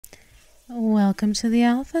Welcome to the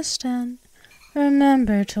Alpha Stand.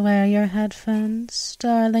 Remember to wear your headphones,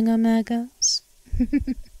 darling Omegas.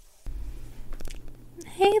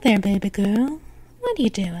 Hey there, baby girl. What are you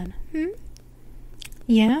doing,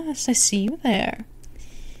 Yes, I see you there.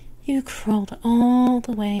 You crawled all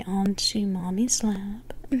the way onto Mommy's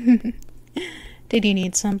lap. Did you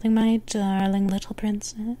need something, my darling little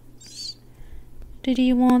princess? Did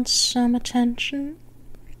you want some attention?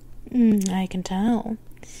 I can tell.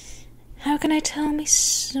 How can I tell, me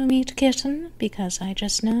sweet kitten? Because I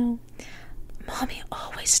just know. Mommy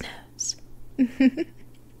always knows.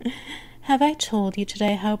 Have I told you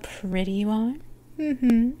today how pretty you are?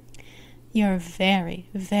 You're very,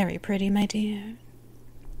 very pretty, my dear.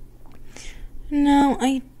 No,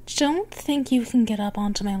 I don't think you can get up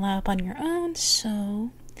onto my lap on your own,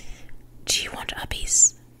 so... Do you want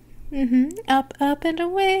uppies? Up, up, and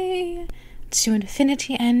away, to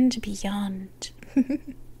infinity and beyond.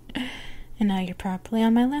 And now you're properly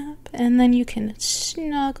on my lap, and then you can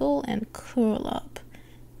snuggle and curl up.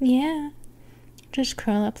 Yeah, just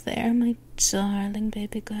curl up there, my darling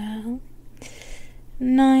baby girl.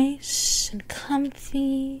 Nice and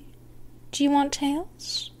comfy. Do you want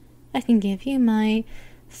tails? I can give you my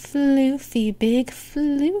floofy, big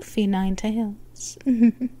floofy 9 tails.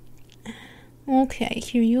 Okay,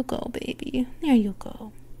 here you go, baby. There you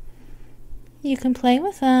go. You can play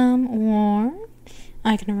with them, or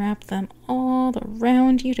I can wrap them all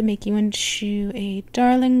around you to make you into a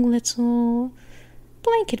darling little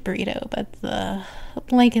blanket burrito, but the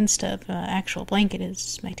blanket instead of actual blanket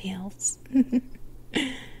is my tails.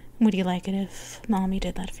 Would you like it if Mommy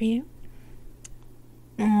did that for you?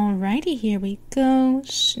 Alrighty, here we go.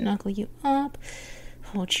 Snuggle you up,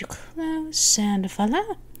 hold you close, and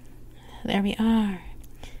voila! There we are.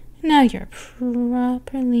 Now you're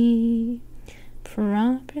properly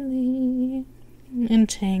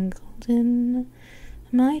entangled in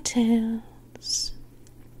my tails.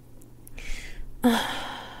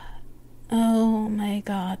 Oh my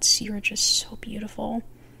God, you're just so beautiful.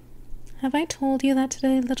 Have I told you that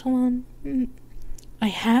today, little one? I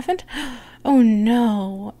haven't? Oh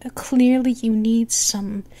no, clearly you need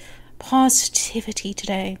some positivity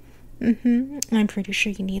today. I'm pretty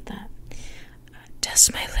sure you need that.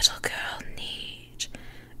 Does my little girl need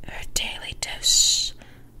her daily dose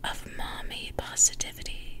of mommy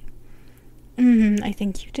positivity? I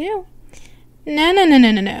think you do.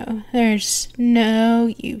 No. There's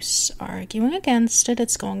no use arguing against it.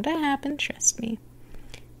 It's going to happen, trust me.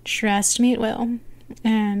 Trust me, it will.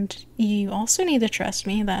 And you also need to trust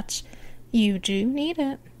me that you do need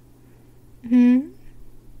it. I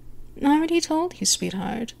already told you,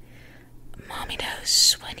 sweetheart. Mommy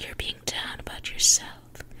knows when you're being down about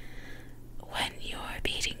yourself. When you're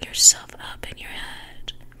beating yourself up in your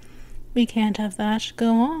head. We can't have that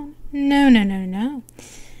go on. No.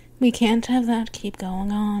 We can't have that keep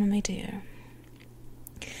going on, my dear.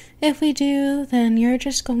 If we do, then you're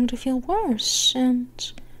just going to feel worse, and,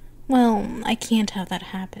 well, I can't have that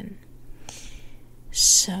happen.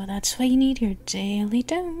 So that's why you need your daily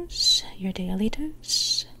dose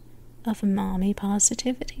of mommy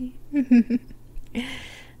positivity.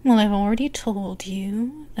 Well, I've already told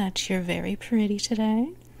you that you're very pretty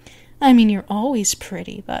today. I mean, you're always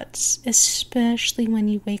pretty, but especially when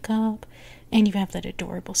you wake up and you have that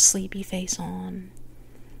adorable sleepy face on.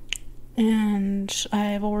 And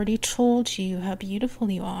I've already told you how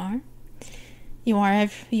beautiful you are. You are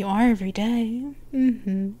every day.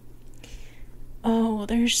 Oh,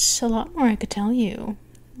 there's a lot more I could tell you.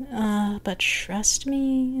 But trust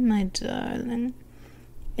me, my darling,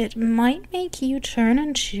 it might make you turn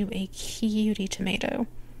into a cutie tomato.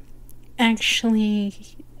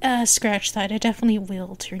 Actually, scratch that. It definitely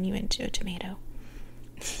will turn you into a tomato.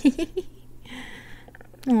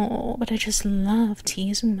 Oh, but I just love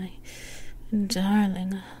teasing my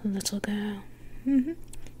darling little girl.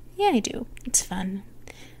 Yeah, I do. It's fun.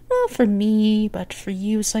 Well, for me, but for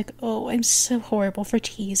you, it's like, oh, I'm so horrible for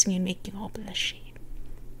teasing you and making you all blushy.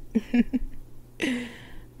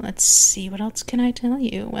 Let's see, what else can I tell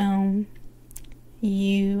you? Well,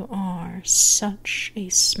 you are such a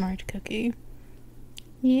smart cookie.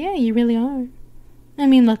 Yeah, you really are. I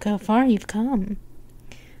mean, look how far you've come.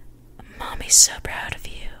 Mommy's so proud of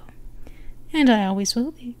you. And I always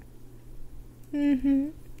will be.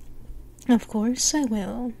 Of course I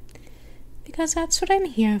will. Because that's what I'm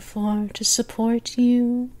here for, to support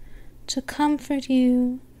you, to comfort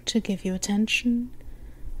you, to give you attention,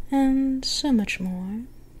 and so much more.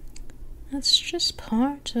 That's just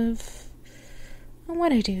part of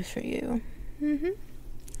what I do for you.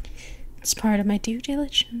 It's part of my due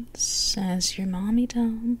diligence as your mommy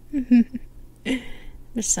doll.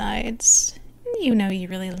 Besides, You know you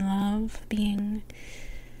really love being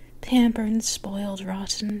pampered, spoiled,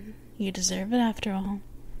 rotten. You deserve it after all.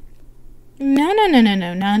 No,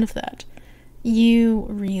 none of that. You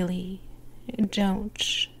really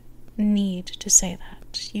don't need to say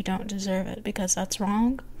that. You don't deserve it because that's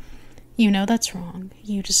wrong. You know that's wrong.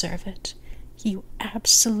 You deserve it. You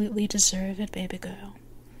absolutely deserve it, baby girl.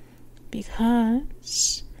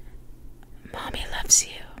 Because Mommy loves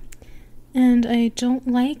you. And I don't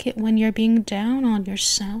like it when you're being down on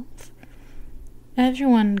yourself.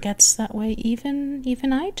 Everyone gets that way,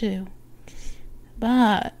 even I do.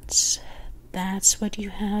 But that's what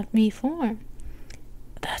you have me for.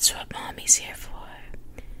 That's what Mommy's here for.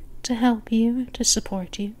 To help you, to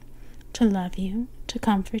support you, to love you, to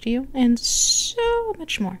comfort you, and so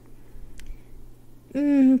much more.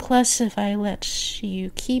 Plus, if I let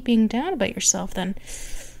you keep being down about yourself, then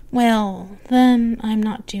I'm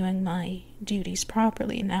not doing my duties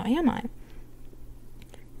properly, now am I?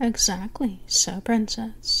 Exactly so,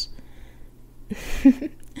 princess.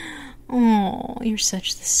 Oh, you're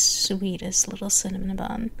such the sweetest little cinnamon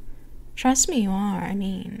bun. Trust me, you are. I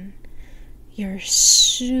mean, you're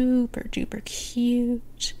super duper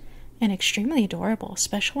cute and extremely adorable,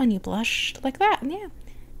 especially when you blushed like that. Yeah,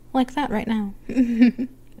 like that right now.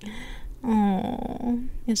 Oh,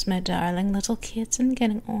 is my darling little kitten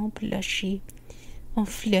getting all blushy, all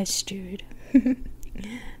flustered?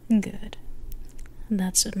 Good.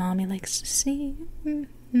 That's what Mommy likes to see.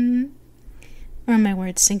 Are my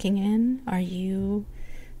words sinking in? Are you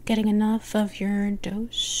getting enough of your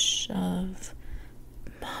dose of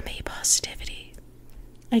Mommy positivity?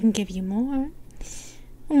 I can give you more.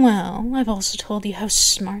 Well, I've also told you how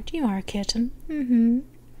smart you are, kitten.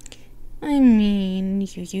 I mean,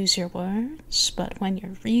 you use your words, but when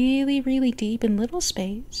you're really, really deep in little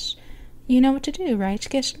space, you know what to do, right,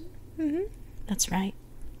 kitten? That's right.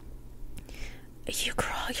 You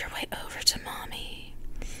crawl your way over to Mommy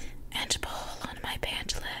and pull on my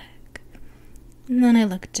pant leg. And then I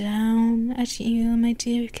look down at you, my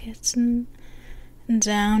dear kitten, and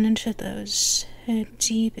down into those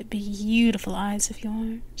deep, beautiful eyes of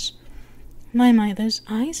yours. My, those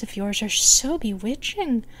eyes of yours are so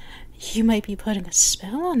bewitching. You might be putting a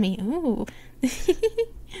spell on me. Ooh.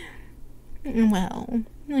 Well,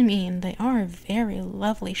 I mean, they are a very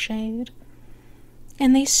lovely shade.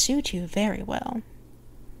 And they suit you very well.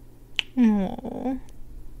 Oh,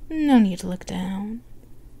 no need to look down.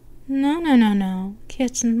 No.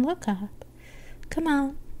 Kitten, look up. Come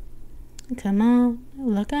on,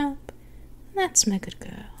 look up. That's my good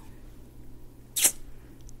girl.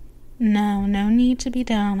 No need to be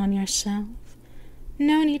down on yourself.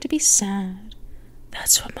 No need to be sad.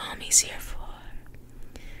 That's what Mommy's here for.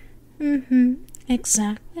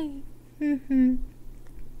 Exactly.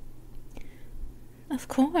 Of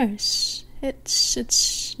course.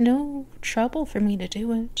 It's no trouble for me to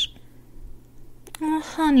do it. Oh,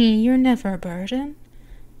 honey, you're never a burden.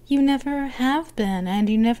 You never have been, and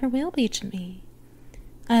you never will be to me.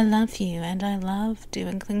 I love you, and I love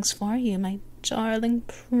doing things for you, my darling,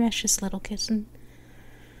 precious little kitten.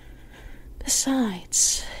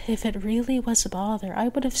 Besides, if it really was a bother, I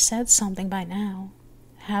would have said something by now.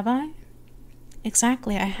 Have I?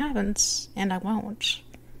 Exactly, I haven't, and I won't.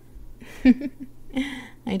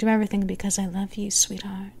 I do everything because I love you,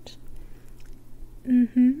 sweetheart.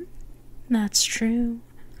 That's true.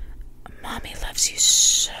 Mommy loves you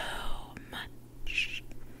so much.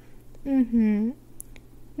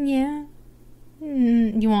 Yeah.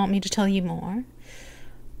 You want me to tell you more?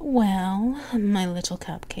 Well, my little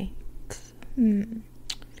cupcake.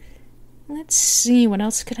 Let's see, what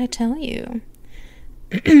else could I tell you?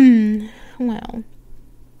 Well,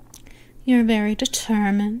 you're very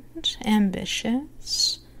determined,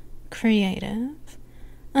 ambitious, creative.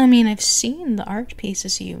 I mean, I've seen the art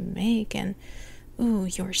pieces you make, and ooh,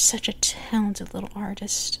 you're such a talented little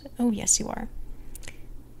artist. Oh, yes, you are.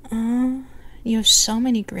 You have so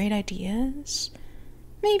many great ideas.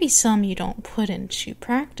 Maybe some you don't put into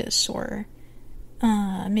practice or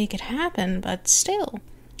make it happen, but still,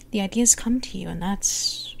 the ideas come to you, and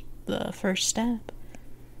that's the first step.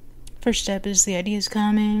 First step is the ideas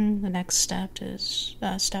coming. The next step is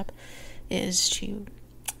to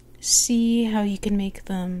see how you can make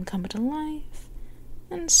them come to life,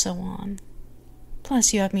 and so on.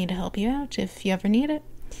 Plus, you have me to help you out if you ever need it.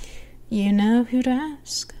 You know who to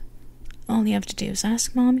ask. All you have to do is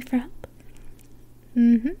ask Mommy for help.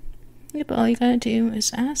 Yep, all you gotta do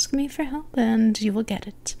is ask me for help, and you will get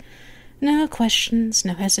it. No questions,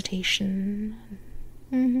 no hesitation.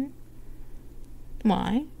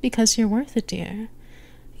 Why? Because you're worth it, dear.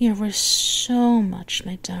 You're worth so much,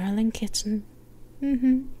 my darling kitten.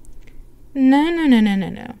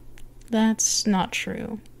 No. That's not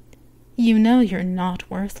true. You know you're not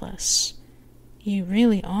worthless. You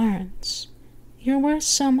really aren't. You're worth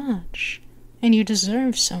so much, and you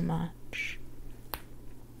deserve so much.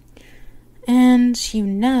 And you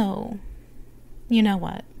know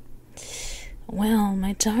what? Well,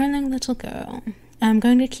 my darling little girl, I'm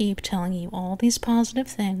going to keep telling you all these positive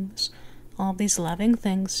things, all these loving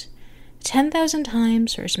things, 10,000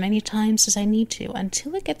 times or as many times as I need to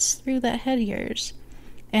until it gets through that head of yours,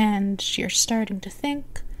 and you're starting to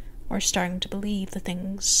think or starting to believe the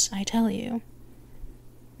things I tell you.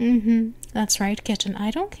 That's right, kitten. I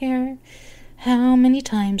don't care how many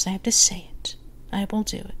times I have to say it. I will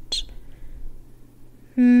do it.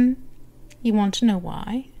 You want to know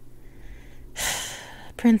why?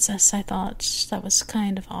 Princess, I thought that was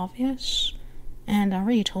kind of obvious, and I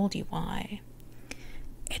already told you why.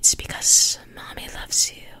 It's because Mommy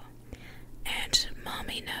loves you, and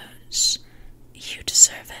Mommy knows you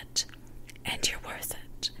deserve it, and you're worth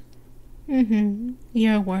it.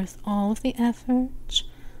 You're worth all of the effort,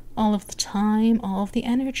 all of the time, all of the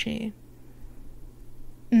energy.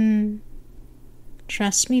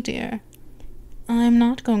 Trust me, dear. I'm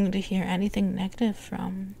not going to hear anything negative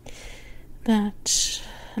from that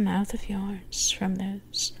mouth of yours, from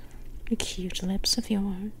those cute lips of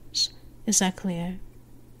yours. Is that clear?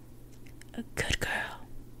 A good girl.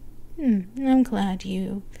 I'm glad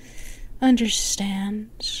you understand.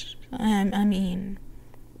 I mean,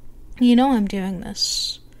 you know I'm doing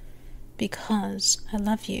this because I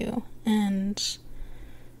love you, and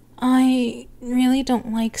I really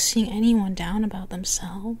don't like seeing anyone down about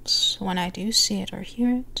themselves. When I do see it or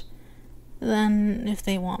hear it, then if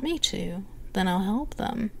they want me to, then I'll help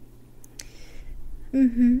them.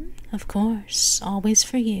 Of course, always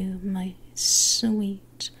for you, my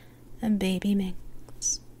sweet baby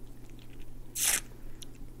Minx.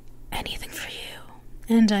 Anything for you,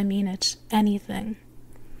 and I mean it, anything.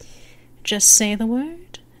 Just say the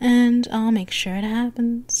word, and I'll make sure it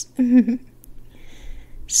happens.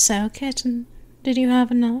 So, kitten, did you have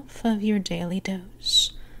enough of your daily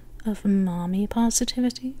dose of mommy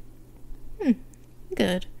positivity?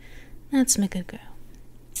 Good. That's my good girl.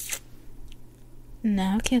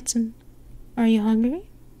 Now, kitten, are you hungry?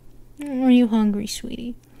 Are you hungry,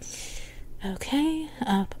 sweetie? Okay,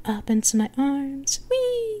 up into my arms.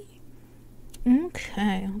 Whee!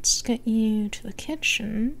 Okay, let's get you to the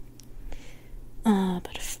kitchen.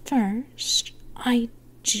 But first, I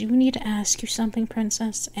do need to ask you something,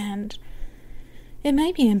 Princess, and it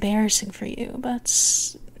might be embarrassing for you,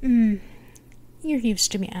 but you're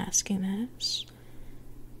used to me asking this.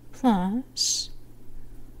 Plus,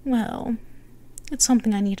 well, it's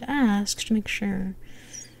something I need to ask to make sure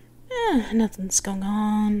nothing's going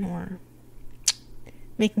on, or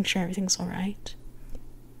making sure everything's alright.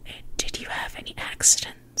 Did you have any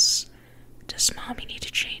accidents? Does Mommy need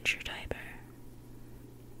to change your diaper?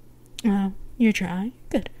 Oh, you're dry?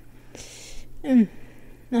 Good. I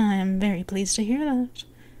am very pleased to hear that.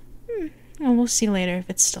 Well, we'll see later if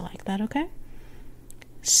it's still like that, okay?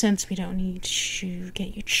 Since we don't need to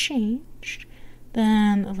get you changed,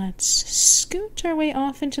 then let's scoot our way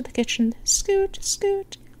off into the kitchen. Scoot,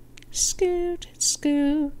 scoot, scoot,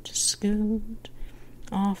 scoot, scoot.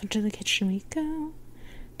 Off into the kitchen we go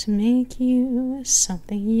to make you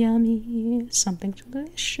something yummy, something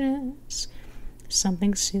delicious,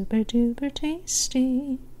 something super duper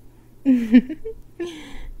tasty.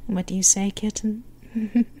 What do you say, kitten?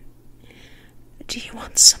 Do you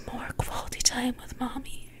want some more quality time with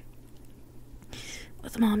Mommy?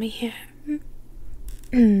 With Mommy here?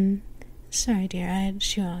 Sorry, dear, I had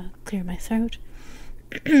to clear my throat.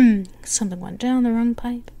 Something went down the wrong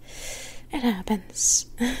pipe. It happens.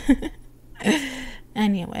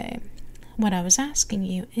 Anyway, what I was asking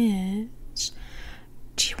you is,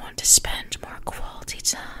 do you want to spend more quality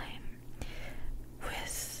time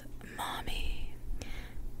with Mommy,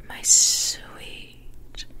 my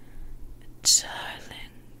sweet,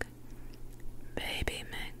 darling baby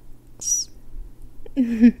Minx?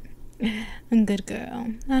 Good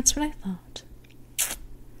girl. That's what I thought.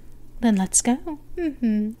 Then let's go.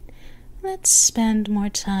 Let's spend more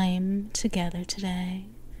time together today,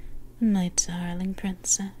 my darling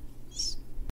princess.